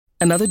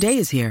Another day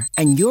is here,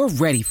 and you're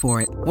ready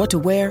for it. What to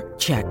wear?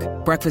 Check.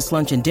 Breakfast,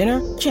 lunch, and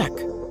dinner? Check.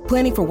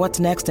 Planning for what's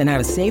next and how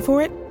to save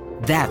for it?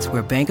 That's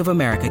where Bank of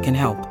America can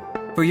help.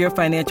 For your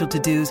financial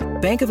to-dos,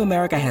 Bank of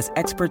America has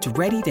experts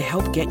ready to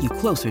help get you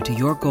closer to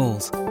your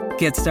goals.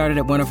 Get started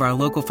at one of our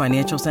local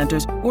financial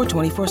centers or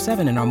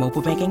 24/7 in our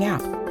mobile banking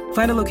app.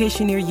 Find a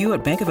location near you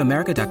at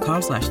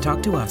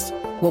bankofamerica.com/talktous.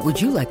 What would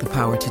you like the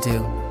power to do?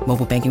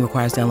 Mobile banking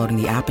requires downloading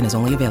the app and is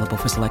only available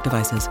for select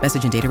devices.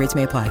 Message and data rates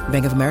may apply.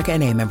 Bank of America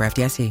N.A., member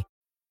FDIC.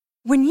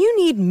 When you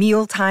need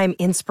mealtime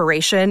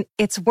inspiration,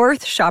 it's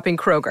worth shopping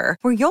Kroger,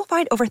 where you'll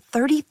find over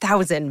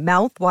 30,000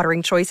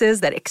 mouth-watering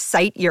choices that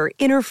excite your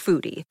inner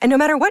foodie. And no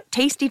matter what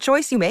tasty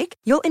choice you make,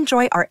 you'll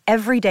enjoy our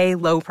everyday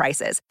low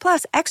prices,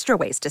 plus extra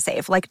ways to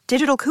save, like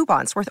digital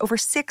coupons worth over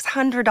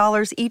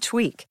 $600 each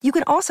week. You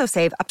can also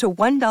save up to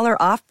 $1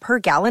 off per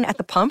gallon at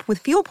the pump with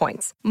fuel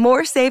points.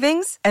 More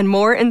savings and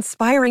more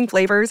inspiring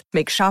flavors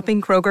make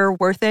shopping Kroger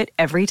worth it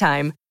every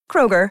time.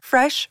 Kroger,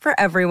 fresh for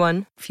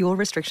everyone. Fuel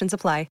restrictions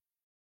apply.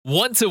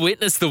 Want to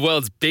witness the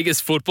world's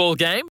biggest football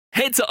game?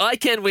 Head to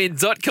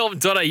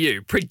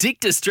iCanWin.com.au,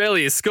 predict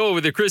Australia's score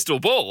with a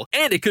crystal ball,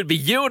 and it could be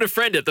you and a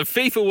friend at the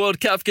FIFA World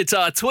Cup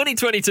Qatar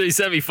 2022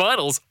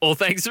 semi-finals, all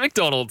thanks to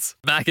McDonald's.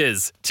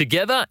 Maccas,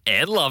 together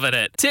and loving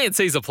it.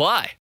 TNCs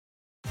apply.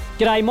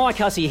 G'day, Mike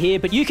Hussey here,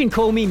 but you can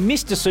call me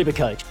Mr.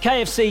 Supercoach.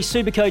 KFC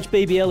Supercoach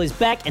BBL is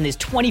back and there's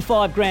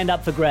 25 grand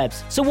up for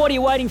grabs. So what are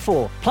you waiting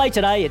for? Play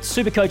today at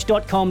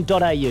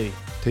supercoach.com.au.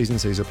 T's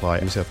and C's apply.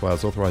 New South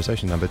Wales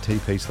authorisation number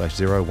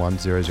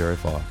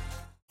TP/01005.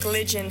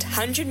 Legend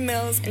 100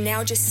 mils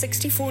now just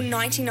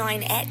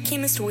 $64.99 at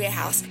Chemist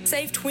Warehouse.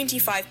 Save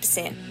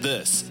 25%.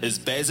 This is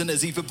Baz and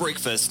Izzy for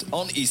breakfast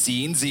on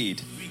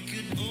SENZ.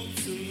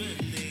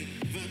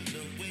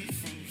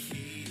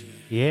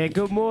 Yeah,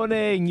 good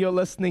morning. You're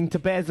listening to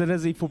Baz and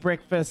Izzy for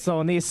breakfast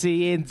on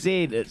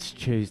SENZ. It's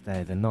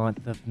Tuesday, the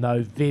 9th of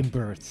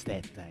November. It's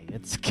that day.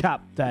 It's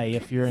Cup Day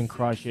if you're in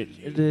Christchurch.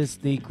 It is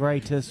the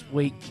greatest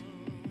week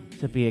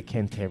to be a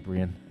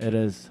Cantabrian. It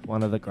is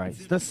one of the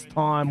greats. This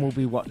time we'll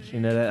be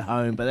watching it at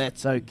home, but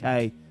that's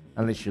okay.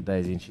 Unless you're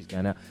Daisy and she's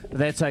going out. But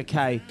that's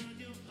okay.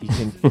 You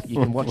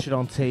can watch it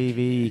on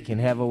TV. You can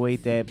have a wee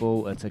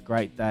dabble. It's a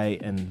great day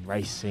in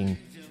racing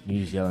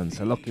New Zealand.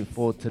 So looking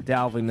forward to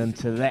delving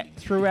into that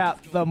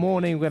throughout the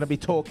morning. We're going to be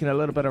talking a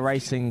little bit of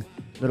racing,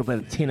 a little bit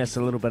of tennis,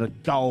 a little bit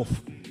of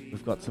golf.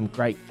 We've got some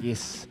great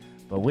guests.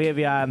 But wherever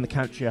you are in the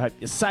country, I hope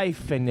you're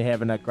safe and you're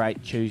having a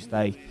great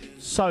Tuesday.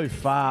 So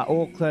far,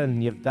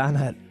 Auckland, you've done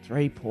it.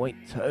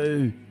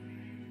 3.2.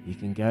 You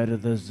can go to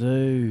the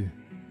zoo.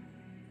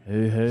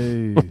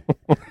 Hoo-hoo.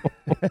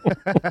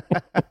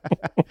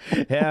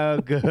 How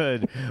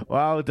good.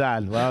 Well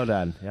done.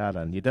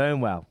 You're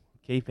doing well.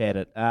 Keep at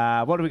it.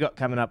 What do we got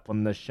coming up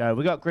on this show?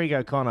 We got Greg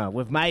O'Connor.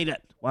 We've made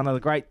it. One of the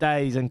great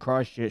days in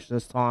Christchurch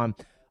this time.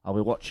 I'll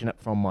be watching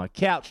it from my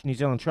couch. New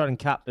Zealand Trotting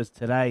Cup is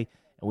today.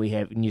 And we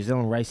have New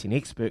Zealand racing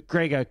expert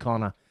Greg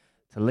O'Connor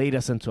to lead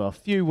us into a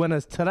few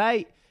winners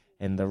today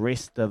and the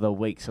rest of the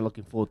week. So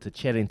looking forward to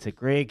chatting to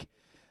Greg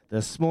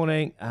this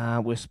morning.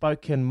 We've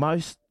spoken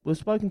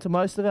to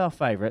most of our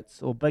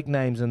favourites or big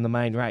names in the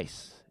main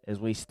race as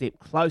we step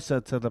closer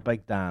to the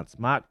big dance.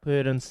 Mark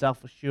Purdon,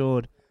 Self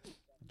Assured,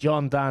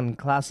 John Dunn,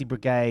 Classy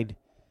Brigade,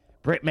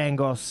 Brett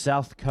Mangos,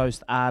 South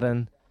Coast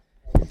Arden.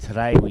 And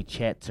today we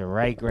chat to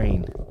Ray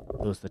Green,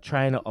 who was the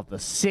trainer of the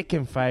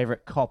second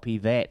favourite, Copy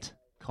That.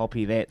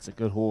 Copy That's a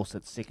good horse.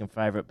 It's second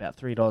favourite, about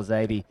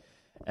 $3.80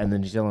 in the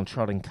New Zealand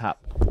Trotting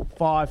Cup.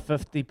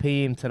 5:50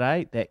 p.m.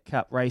 today, that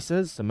cup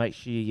races. So make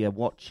sure you're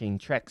watching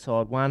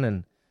Trackside 1,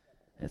 and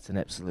it's an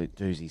absolute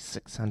doozy,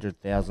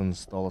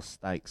 $600,000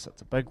 stakes. So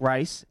it's a big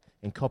race,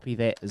 and Copy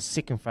That is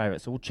second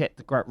favourite. So we'll chat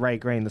to great Ray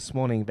Green this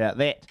morning about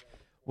that.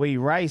 We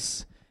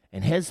race,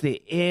 and has there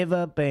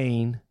ever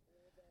been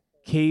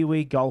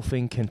Kiwi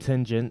golfing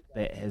contingent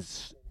that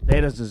is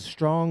as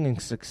strong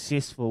and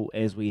successful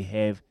as we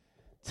have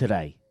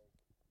today?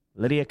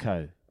 Lydia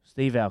Ko,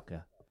 Steve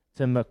Alker,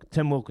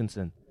 Tim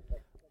Wilkinson,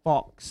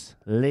 Fox,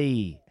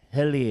 Lee,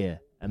 Hillier,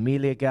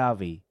 Amelia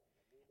Garvey,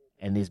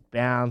 and there's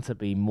bound to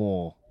be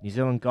more. New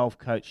Zealand golf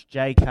coach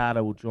Jay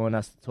Carter will join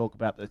us to talk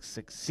about the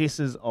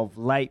successes of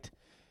late,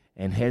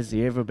 and has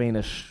there ever been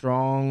a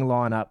strong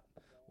lineup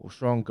or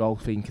strong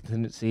golfing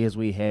contingency as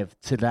we have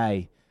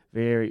today?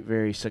 Very,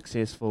 very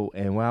successful,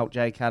 and well,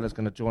 Jay Carter's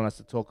going to join us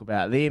to talk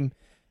about them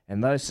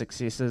and those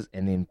successes,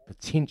 and then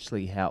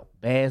potentially help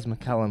Baz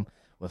McCullum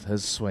with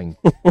his swing.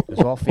 Because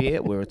off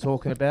air, we were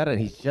talking about it,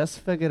 and he's just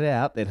figured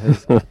out that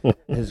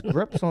his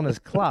grips on his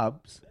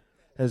clubs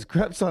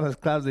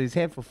that he's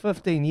had for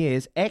 15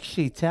 years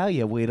actually tell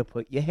you where to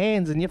put your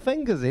hands and your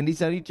fingers, and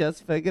he's only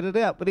just figured it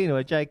out. But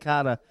anyway, Jay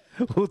Carter,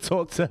 we'll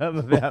talk to him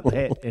about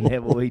that and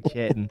have a wee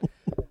chat and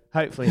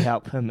hopefully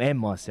help him and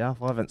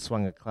myself. I haven't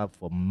swung a club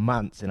for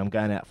months, and I'm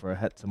going out for a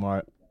hit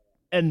tomorrow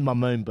in my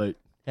moon boot.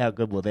 How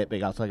good will that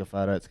be? I'll take a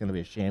photo. It's going to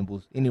be a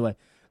shambles. Anyway,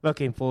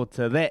 looking forward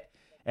to that.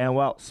 And,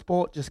 well,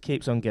 sport just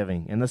keeps on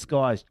giving. And this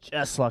guy is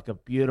just like a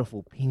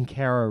beautiful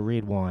Penkara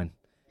red wine.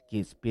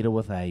 Gets better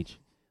with age.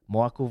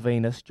 Michael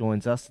Venus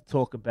joins us to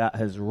talk about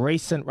his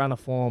recent run of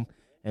form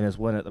and his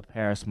win at the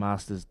Paris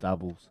Masters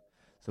doubles.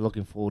 So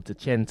looking forward to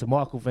chatting to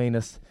Michael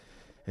Venus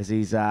as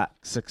his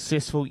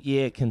successful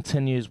year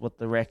continues with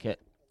the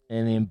racket.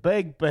 And then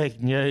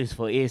big news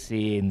for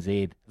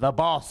SENZ. The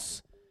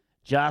boss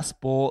just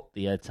bought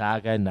the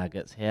Otago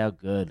Nuggets. How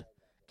good.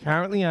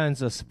 Currently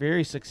owns a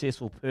very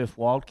successful Perth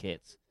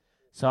Wildcats.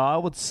 So I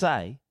would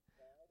say,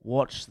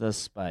 watch this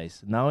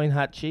space. Knowing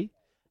Hutchie,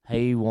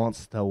 he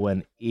wants to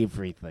win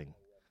everything.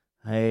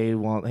 He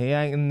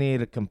ain't in there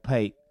to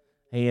compete.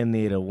 He in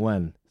there to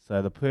win.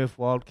 So the Perth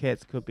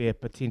Wildcats could be a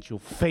potential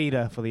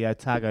feeder for the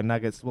Otago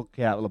Nuggets. Look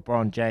out,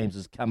 LeBron James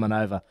is coming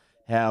over.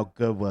 How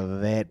good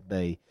will that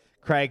be?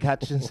 Craig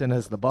Hutchinson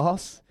is the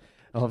boss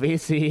of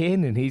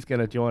SEN, and he's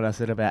going to join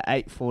us at about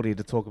 8:40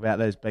 to talk about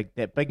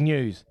that big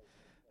news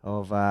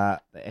of the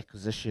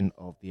acquisition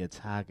of the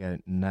Otago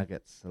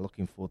Nuggets. So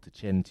looking forward to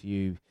chatting to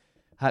you,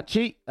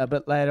 Hutchie, a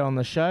bit later on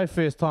the show.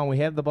 First time we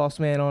have the boss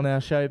man on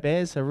our show,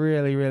 Baz, so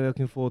really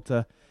looking forward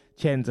to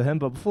chatting to him.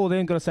 But before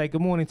then, got to say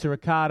good morning to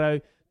Ricardo,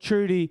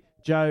 Trudy,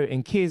 Joe,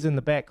 and Kez in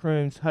the back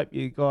rooms. Hope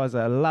you guys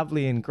are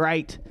lovely and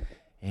great.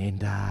 And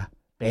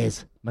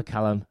Baz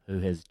McCullum, who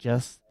has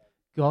just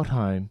got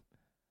home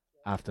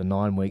after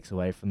 9 weeks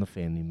away from the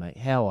family, mate.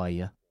 How are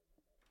you?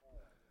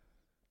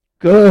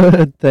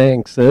 Good,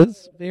 thanks,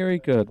 Iz. Very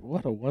good.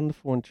 What a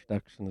wonderful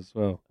introduction as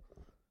well.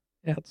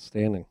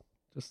 Outstanding.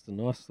 Just a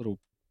nice little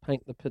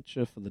paint the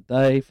picture for the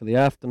day, for the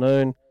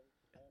afternoon.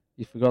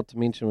 You forgot to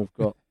mention we've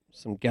got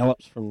some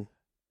gallops from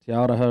Te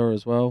Aroha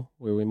as well,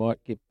 where we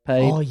might get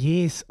paid. Oh,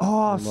 yes.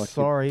 Oh,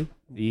 sorry.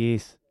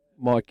 Yes.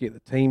 Might get the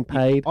team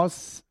paid. I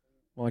was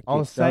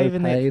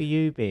saving that for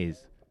you,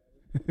 Bez.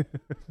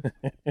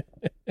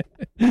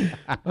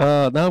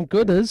 No, I'm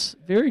good, Iz.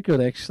 Very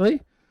good,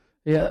 actually.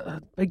 Yeah,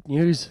 big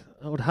news.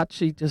 Old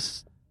Hutchie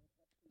just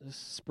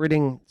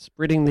spreading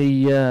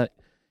the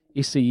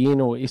SEN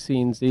or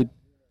SENZ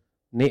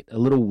net a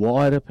little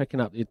wider,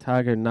 picking up the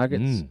Otago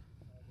Nuggets.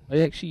 I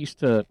actually used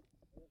to...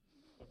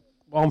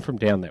 Well, I'm from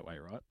down that way,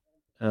 right?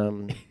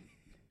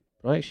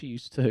 But I actually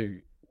used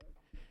to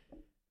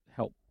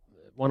help.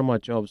 One of my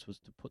jobs was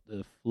to put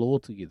the floor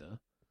together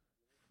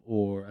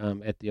or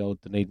at the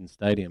old Dunedin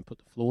Stadium, put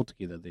the floor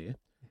together there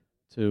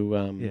to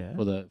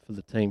for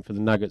the team, for the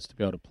Nuggets to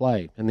be able to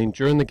play. And then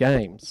during the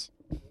games,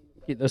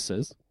 get this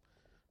is,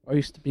 I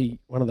used to be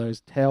one of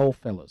those towel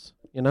fellas,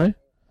 the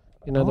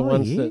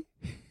ones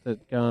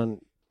that go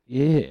and,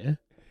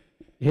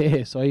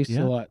 so I used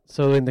to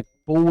so when the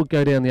ball would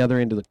go down the other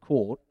end of the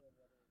court,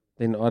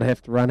 then I'd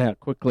have to run out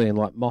quickly and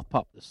mop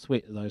up the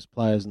sweat of those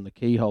players in the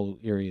keyhole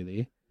area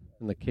there,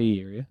 in the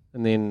key area,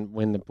 and then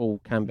when the ball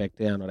came back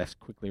down, I'd have to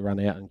quickly run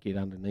out and get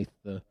underneath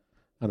the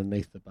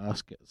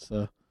basket.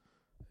 So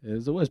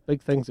there's always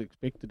big things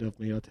expected of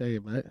me, I tell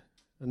you, mate.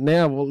 And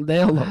now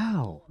they're part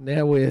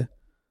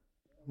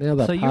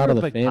of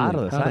the family, part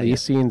of the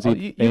SENZ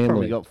family. You've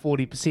probably got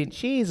 40%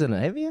 shares in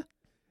it, have you?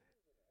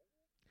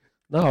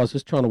 No, I was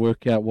just trying to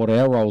work out what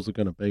our roles are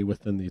going to be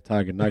within the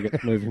Otago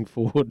Nuggets moving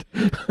forward.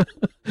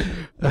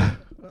 I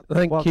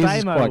think Kez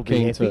is quite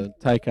keen to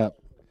take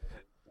up.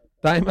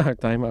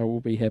 Damo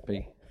will be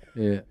happy.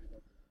 Yeah.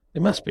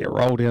 There must be a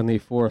role down there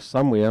for us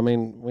somewhere. I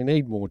mean, we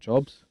need more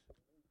jobs.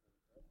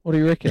 What do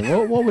you reckon?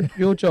 What would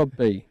your job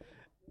be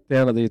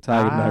down at the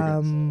Otago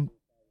Nuggets?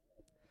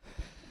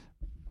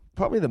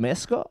 Probably the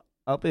mascot.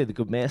 I'll be the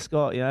good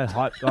mascot,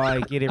 hype guy,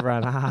 get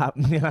everyone up,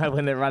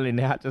 when they're running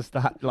out, just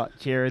start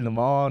cheering them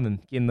on and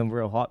getting them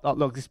real hyped. Oh,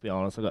 look, let's be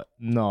honest, I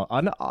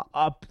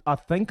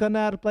think I know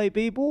how to play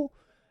b-ball,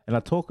 and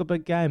I talk a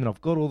big game, and I've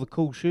got all the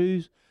cool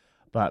shoes,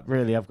 but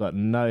really I've got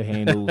no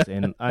handles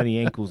and only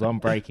ankles I'm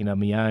breaking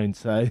on my own,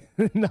 so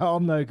no,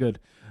 I'm no good.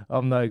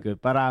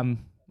 But I'd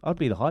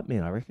be the hype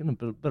man, I reckon, a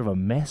bit of a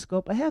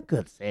mascot, but how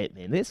good's that,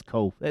 man? That's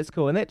cool,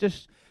 and that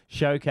just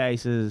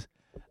showcases,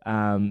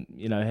 how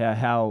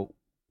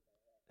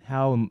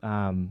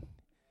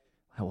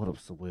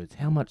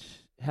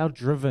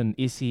driven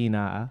SEN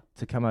are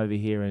to come over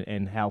here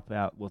and help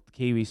out with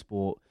Kiwi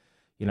sport.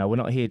 We're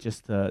not here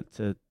just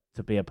to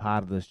be a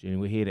part of this journey.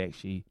 We're here to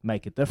actually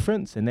make a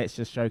difference, and that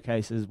just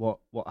showcases what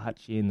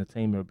Hutchie and the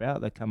team are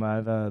about. They come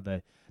over,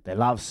 they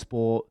love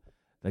sport,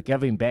 they're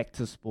giving back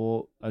to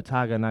sport.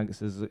 Otago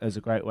Nuggets is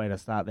a great way to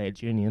start that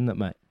journey, isn't it,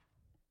 mate?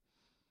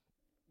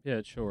 Yeah,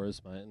 it sure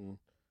is, mate. And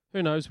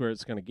who knows where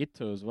it's going to get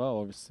to as well,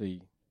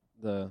 obviously.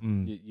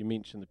 You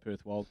mentioned the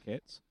Perth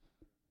Wildcats,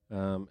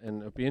 and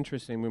it'll be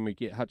interesting when we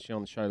get Hutchie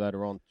on the show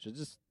later on to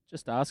just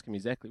ask him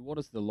exactly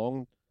what's the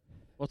long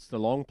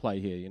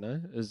play here.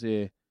 Is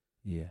there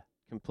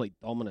complete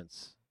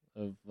dominance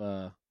of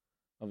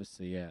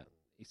obviously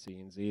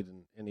SENZ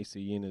and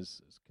SEN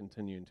is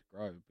continuing to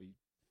grow. It'd be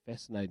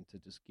fascinating to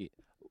just get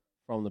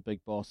from the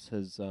big boss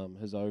his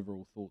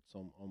overall thoughts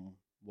on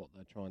what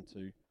they're trying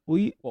to.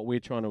 What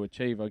we're trying to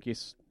achieve, I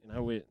guess,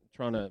 we're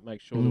trying to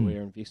make sure that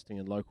we're investing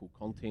in local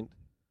content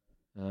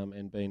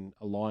and being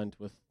aligned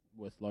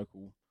with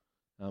local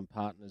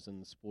partners in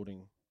the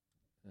sporting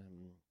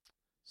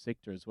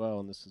sector as well.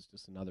 And this is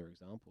just another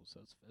example. So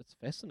it's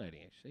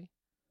fascinating, actually.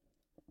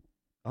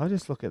 I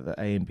just look at the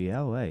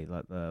ANBL,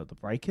 like the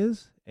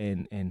Breakers,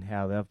 and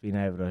how they've been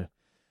able to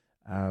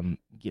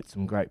get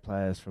some great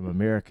players from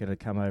America to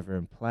come over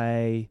and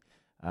play.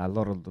 A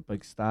lot of the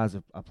big stars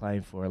are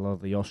playing for a lot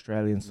of the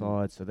Australian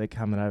sides, so they're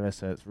coming over.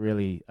 So it's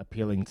really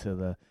appealing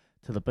to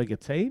the bigger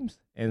teams.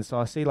 And so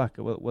I see like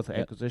with the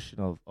acquisition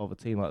of a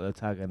team like the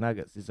Otago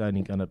Nuggets, is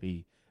only going to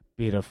be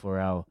better for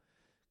our,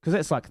 because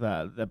that's like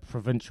the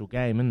provincial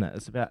game, isn't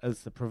it?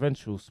 It's the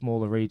provincial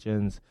smaller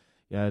regions.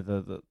 You know,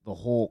 the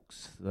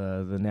Hawks,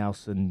 the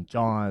Nelson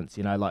Giants,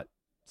 you know, like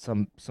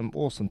some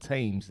awesome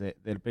teams that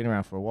have been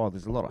around for a while.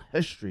 There's a lot of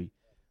history,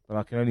 but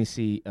I can only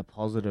see a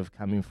positive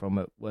coming from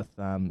it with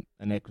an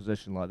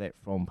acquisition like that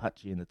from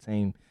Hutchie and the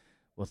team,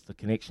 with the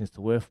connections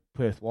to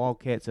Perth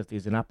Wildcats. If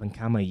there's an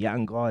up-and-comer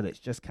young guy that's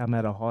just come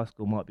out of high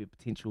school, might be a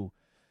potential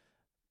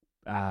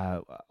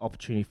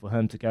opportunity for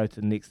him to go to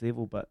the next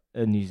level, but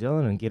in New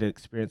Zealand, and get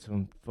experience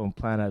from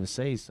playing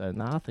overseas. So,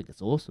 I think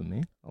it's awesome,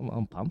 man.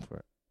 I'm pumped for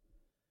it.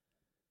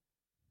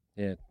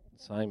 Yeah,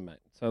 same, mate.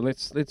 So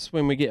let's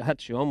when we get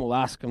Hutchie on, we'll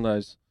ask him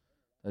those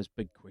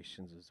big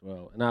questions as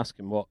well, and ask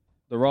him what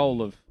the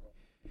role of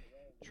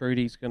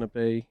Trudy's going to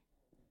be,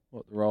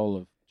 what the role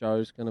of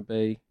Joe's going to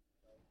be,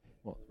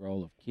 what the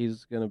role of Kez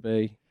is going to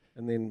be,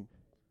 and then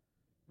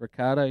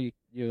Ricardo, you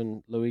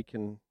and Louis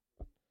can.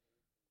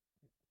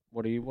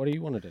 What do you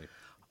want to do?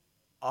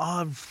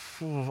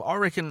 I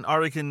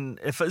reckon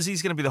if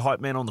Izzy's going to be the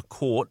hype man on the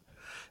court,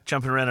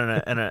 jumping around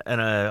in a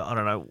I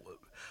don't know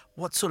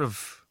what sort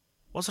of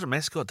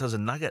mascot does a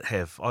Nugget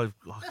have?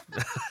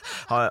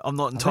 I'm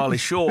not entirely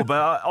sure,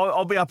 but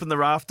I'll be up in the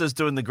rafters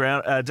doing the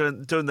ground,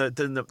 doing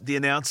the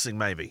announcing.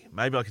 Maybe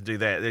I can do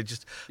that. They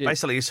just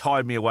basically just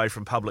hide me away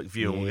from public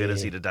view, and we'll get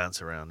Izzy to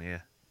dance around. Yeah.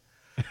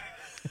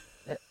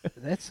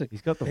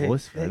 He's got the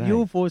voice for it.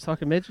 Your voice, I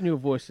can imagine your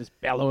voice just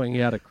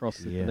bellowing out across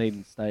the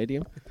Dunedin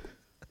Stadium.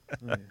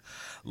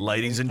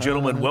 Ladies and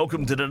gentlemen,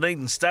 welcome to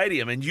Dunedin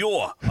Stadium and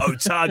your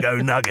Otago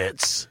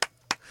Nuggets.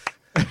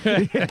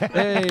 Hey,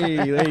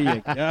 there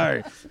you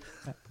go.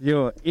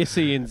 Your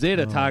SENZ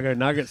Otago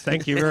Nuggets,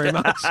 thank you very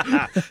much.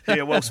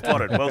 Yeah, well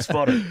spotted.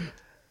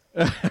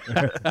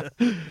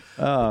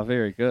 Oh,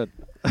 very good.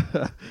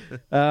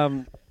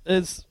 I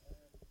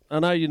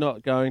know you're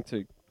not going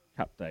to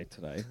Cup Day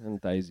today,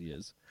 and Daisy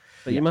is,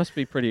 but you must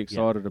be pretty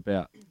excited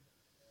about.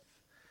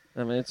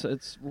 I mean,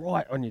 it's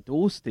right on your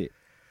doorstep.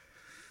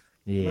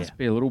 Yeah, must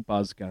be a little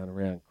buzz going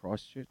around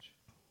Christchurch.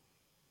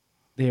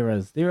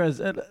 There's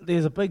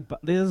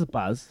a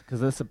buzz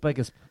because it's the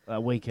biggest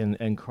week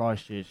in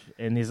Christchurch,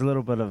 and there's a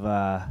little bit of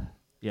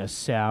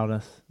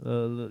sourness.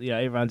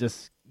 Everyone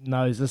just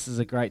knows this is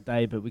a great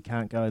day, but we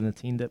can't go and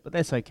attend it. But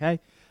that's okay.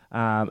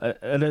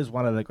 It is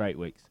one of the great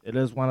weeks. It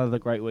is one of the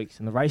great weeks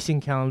in the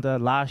racing calendar.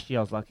 Last year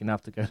I was lucky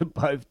enough to go to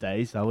both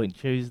days. I went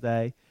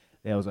Tuesday.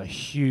 There was a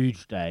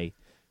huge day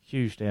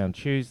on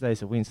Tuesday.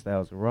 So Wednesday I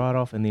was a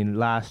write-off. And then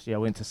last year I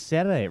went to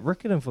Saturday at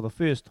Riccarton for the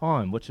first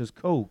time, which is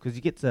cool because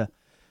you get to,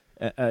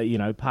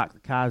 park the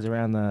cars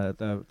around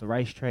the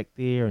racetrack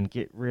there and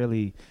get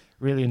really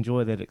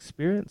enjoy that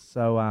experience.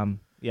 So,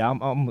 I'm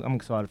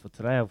excited for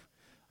today.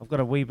 I've got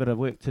a wee bit of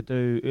work to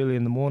do early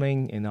in the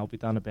morning, and I'll be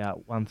done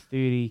about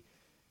 1:30.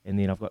 And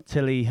then I've got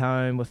Tilly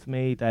home with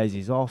me,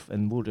 Daisy's off,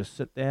 and we'll just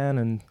sit down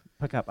and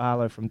pick up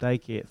Arlo from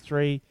daycare at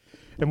 3.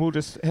 And we'll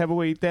just have a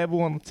wee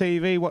dabble on the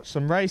TV, watch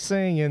some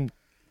racing, and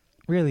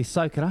really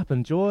soak it up,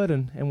 enjoy it,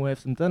 and we'll have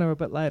some dinner a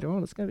bit later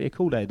on. It's going to be a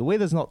cool day. The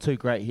weather's not too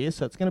great here,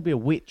 so it's going to be a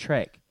wet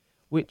track.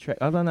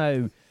 I don't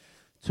know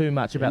too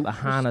much about the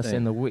harness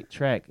and the wet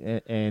track,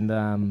 and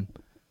that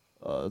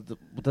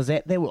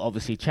will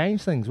obviously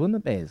change things, wouldn't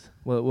it, Baz?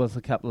 With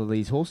a couple of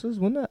these horses,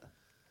 wouldn't it?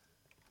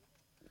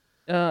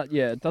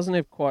 Yeah, it doesn't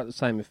have quite the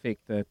same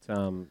effect that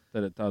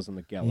it does in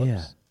the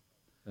gallops.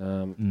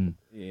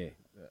 Yeah.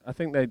 I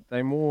think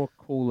they more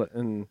call it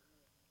in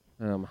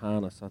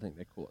harness. I think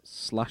they call it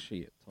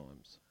slushy at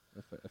times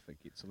if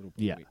it gets a little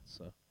bit wet.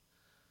 So,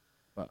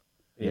 but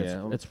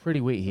it's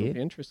pretty wet here.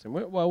 Interesting.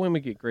 Well, when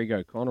we get Greg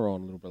O'Connor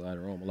on a little bit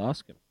later on, we'll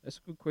ask him. That's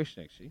a good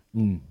question, actually.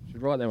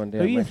 Should write that one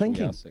down. Who are you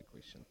thinking? Ask that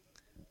question.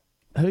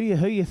 Who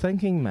you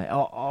thinking, mate?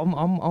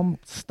 I'm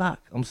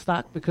stuck. I'm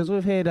stuck because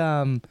we've had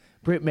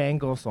Brett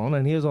Mangos on,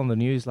 and he was on the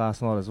news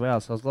last night as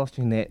well. So I was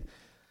watching that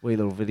wee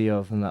little video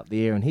of him up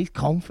there, and he's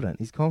confident,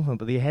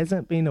 but there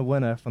hasn't been a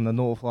winner from the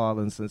North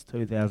Island since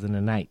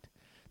 2008.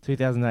 So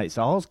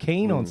I was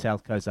keen on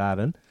South Coast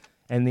Arden,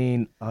 and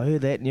then I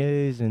heard that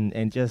news,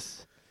 and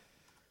just,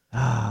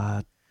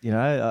 Brett's in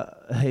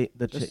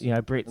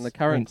the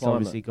current climate,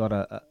 obviously got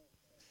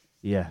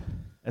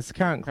it's the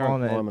current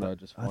climate. I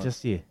just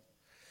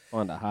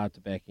find it hard to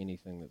back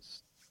anything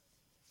that's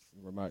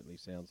remotely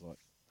sounds like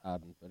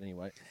Arden, but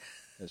anyway,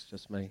 that's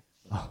just me.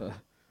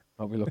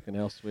 I'll be looking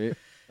elsewhere.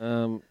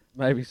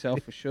 Maybe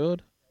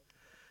Self-Assured,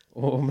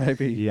 or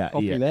maybe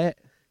copy that.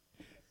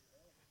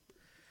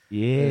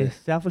 Yeah,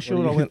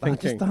 Self-Assured. I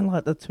just done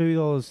like the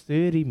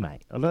 $2.30,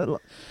 mate.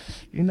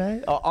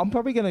 I'm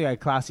probably going to go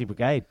Classy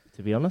Brigade,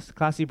 to be honest.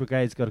 Classy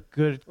Brigade's got a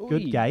good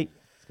gate.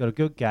 It's got a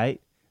good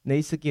gate.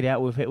 Needs to get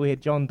out. We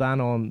had John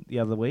Dunn on the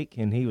other week,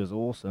 and he was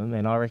awesome.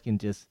 And I reckon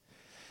just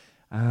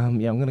I'm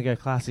going to go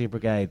Classy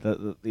Brigade,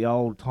 the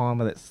old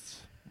timer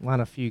that's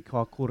won a few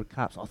quarter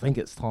cups. I think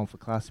it's time for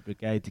Classy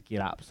Brigade to get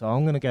up. So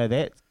I'm going to go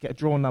that.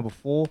 Draw number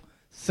 4,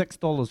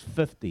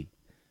 $6.50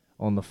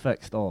 on the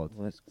fixed odds.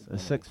 Well,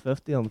 so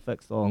 $6.50 on the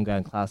fixed odds. I'm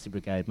going Classy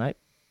Brigade, mate.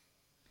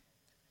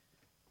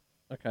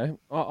 Okay,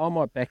 I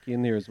might back you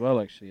in there as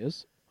well. Actually,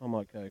 I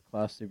might go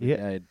Classy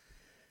Brigade,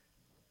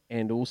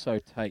 and also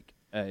take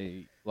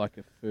a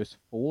first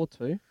 4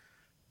 too,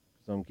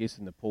 because I'm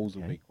guessing the pools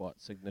will be quite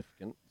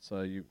significant.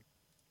 So you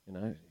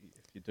know,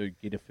 if you do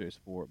get a first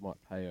 4, it might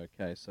pay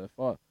okay. So if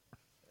a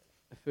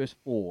first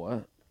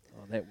 4,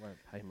 that won't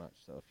pay much.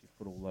 So if you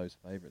put all those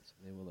favourites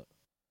in there, will it?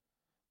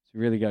 So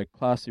really go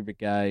Classy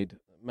Brigade.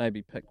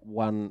 Maybe pick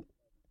one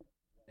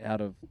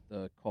out of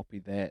the copy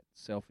that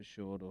Self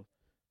Assured or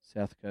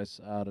South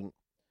Coast Ardent.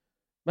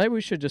 Maybe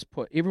we should just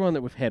put everyone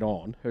that we've had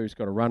on who's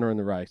got a runner in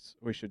the race.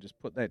 We should just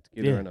put that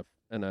together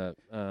in a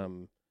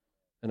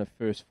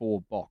first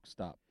 4 boxed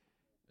up,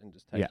 and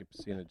just take a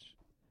percentage,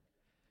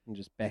 and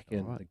just back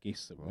in the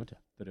guests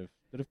that have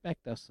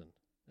backed us in.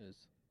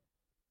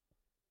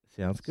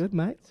 Sounds good,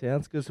 mate.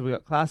 Sounds good. So we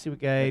got Classy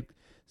Brigade,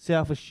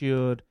 Self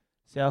Assured,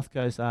 South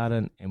Coast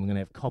Ardent, and we're going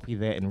to have Copy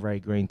That and Ray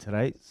Green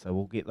today. So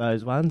we'll get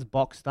those ones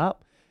boxed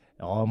up.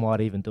 I might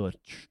even do a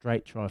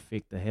straight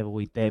trifecta. Have a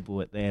wee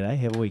dabble at that, eh?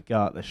 Have a wee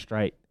go at the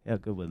straight. How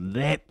good would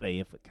that be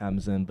if it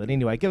comes in? But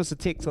anyway, give us a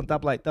text on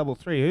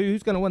 8833.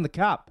 Who's going to win the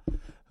cup?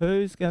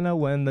 Who's going to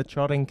win the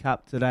Trotting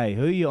Cup today?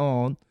 Who are you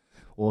on?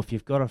 Or if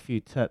you've got a few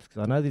tips,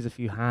 because I know there's a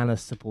few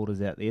harness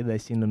supporters out there. They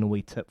send in a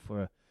wee tip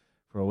for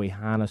a wee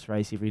harness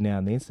race every now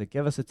and then. So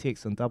give us a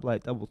text on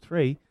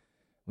 8833.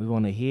 We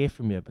want to hear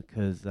from you,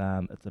 because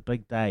it's a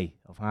big day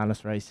of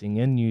harness racing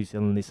in New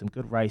Zealand. There's some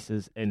good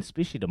races, and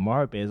especially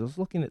tomorrow, Bears. I was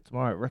looking at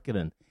tomorrow at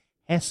Riccarton.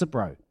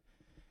 Hasbro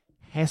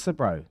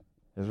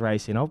is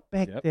racing. I've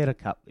backed that a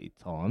couple of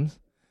times.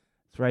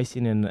 It's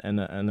racing in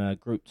a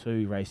Group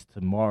 2 race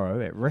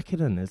tomorrow at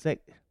Riccarton. Is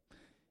that...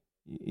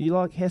 You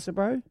like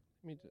Hasbro?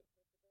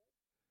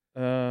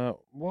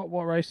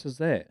 What race is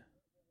that?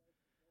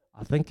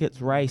 I think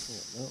it's race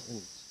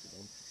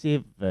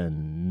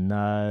 7.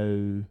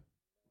 No.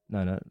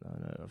 I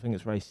think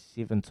it's race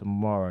 7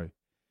 tomorrow.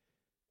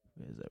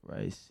 Where's it?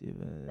 Race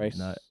 7?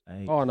 No,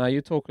 8. Oh, no,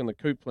 you're talking the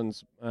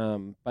Coupland's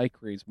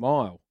Bakeries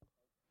Mile.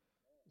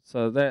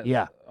 So that...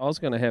 Yeah. I was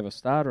going to have a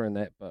starter in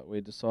that, but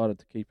we decided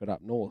to keep it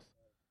up north.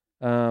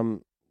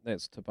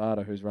 That's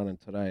Tabata, who's running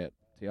today at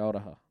Te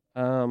Auraha.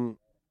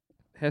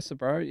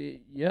 Hasbro,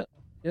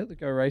 the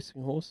Go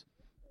Racing horse.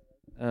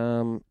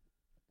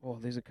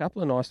 There's a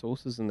couple of nice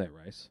horses in that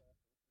race.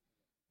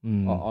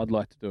 I'd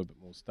like to do a bit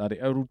more study.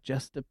 It'll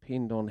just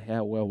depend on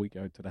how well we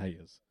go today.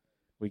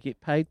 We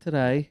get paid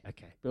today,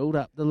 build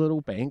up the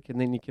little bank, and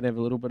then you can have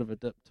a little bit of a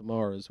dip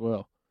tomorrow as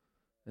well.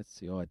 That's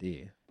the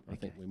idea. I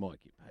think we might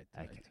get paid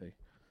today too.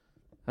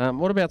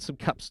 What about some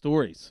cup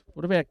stories?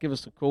 What about give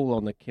us a call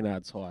on the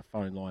Kennards Hire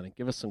phone line and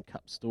give us some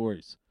cup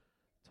stories?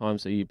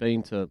 Times that you've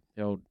been to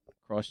the old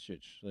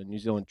Christchurch, the New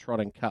Zealand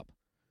Trotting Cup,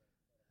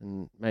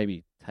 and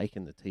maybe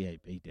taken the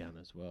TAB down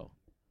as well.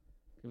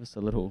 Give us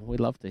a little... We'd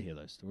love to hear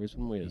those stories,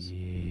 wouldn't we? Yes,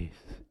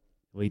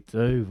 we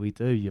do.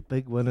 Your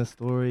big winner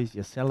stories,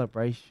 your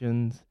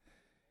celebrations,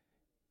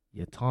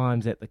 your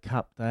times at the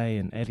Cup Day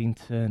in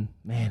Addington.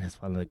 Man,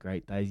 it's one of the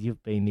great days.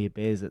 You've been there,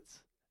 Bears.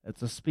 It's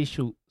a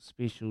special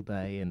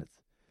day, and it's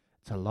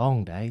a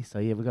long day. So,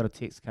 we've got a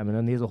text coming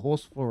in. There's a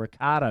horse for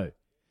Ricardo.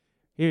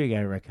 Here you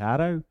go,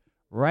 Ricardo.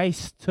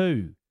 Race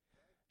 2,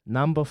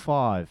 number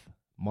 5.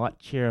 Might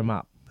cheer him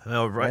up.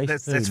 Oh, right.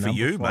 That's for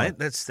you, 5. Mate.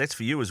 That's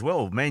for you as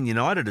well. Man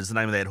United is the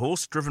name of that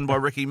horse, driven by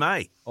Ricky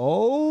May.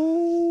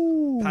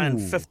 Oh, paying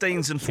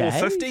 15s and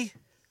 450.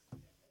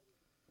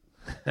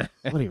 What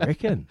do you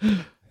reckon?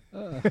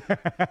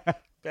 About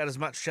as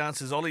much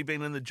chance as Ollie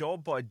being in the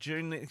job by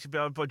June next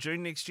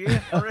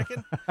year, I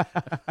reckon.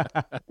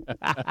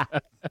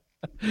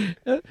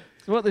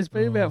 So there's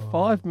been about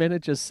 5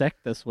 managers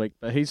sacked this week,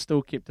 but he's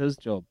still kept his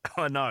job.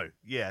 I know.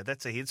 Yeah,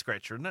 that's a head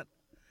scratcher, isn't it?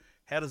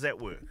 How does that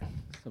work?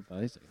 It's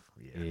amazing.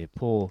 Yeah,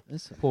 poor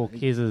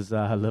Kez's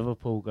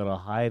Liverpool got a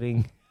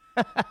hiding.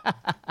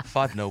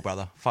 5-0,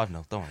 brother.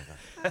 5-0. Don't worry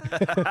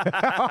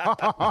about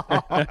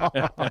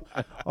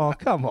it. Oh,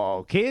 come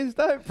on, Kez.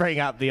 Don't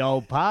bring up the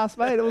old past,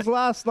 mate. It was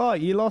last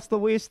night. You lost to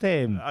West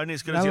Ham. Only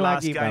as good as your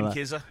last game,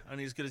 Keza.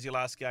 Only as good as your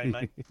last game,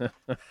 mate.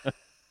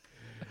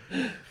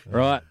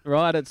 Right.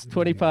 It's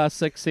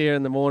 6:20 here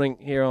in the morning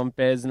here on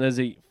Baz and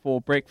Izzy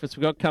for breakfast.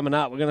 We've got coming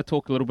up, we're going to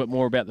talk a little bit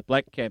more about the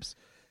Black Caps,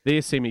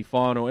 their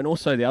semi-final, and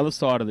also the other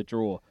side of the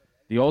draw,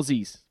 the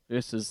Aussies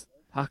versus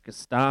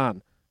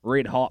Pakistan.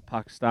 Red hot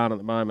Pakistan at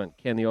the moment.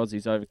 Can the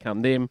Aussies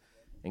overcome them?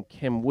 And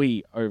can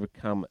we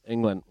overcome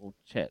England? We'll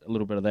chat a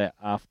little bit of that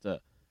after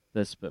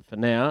this. But for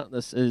now,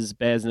 this is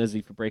Baz and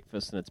Izzy for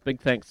breakfast, and it's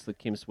big thanks to the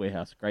Chemist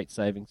Warehouse. Great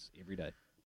savings every day.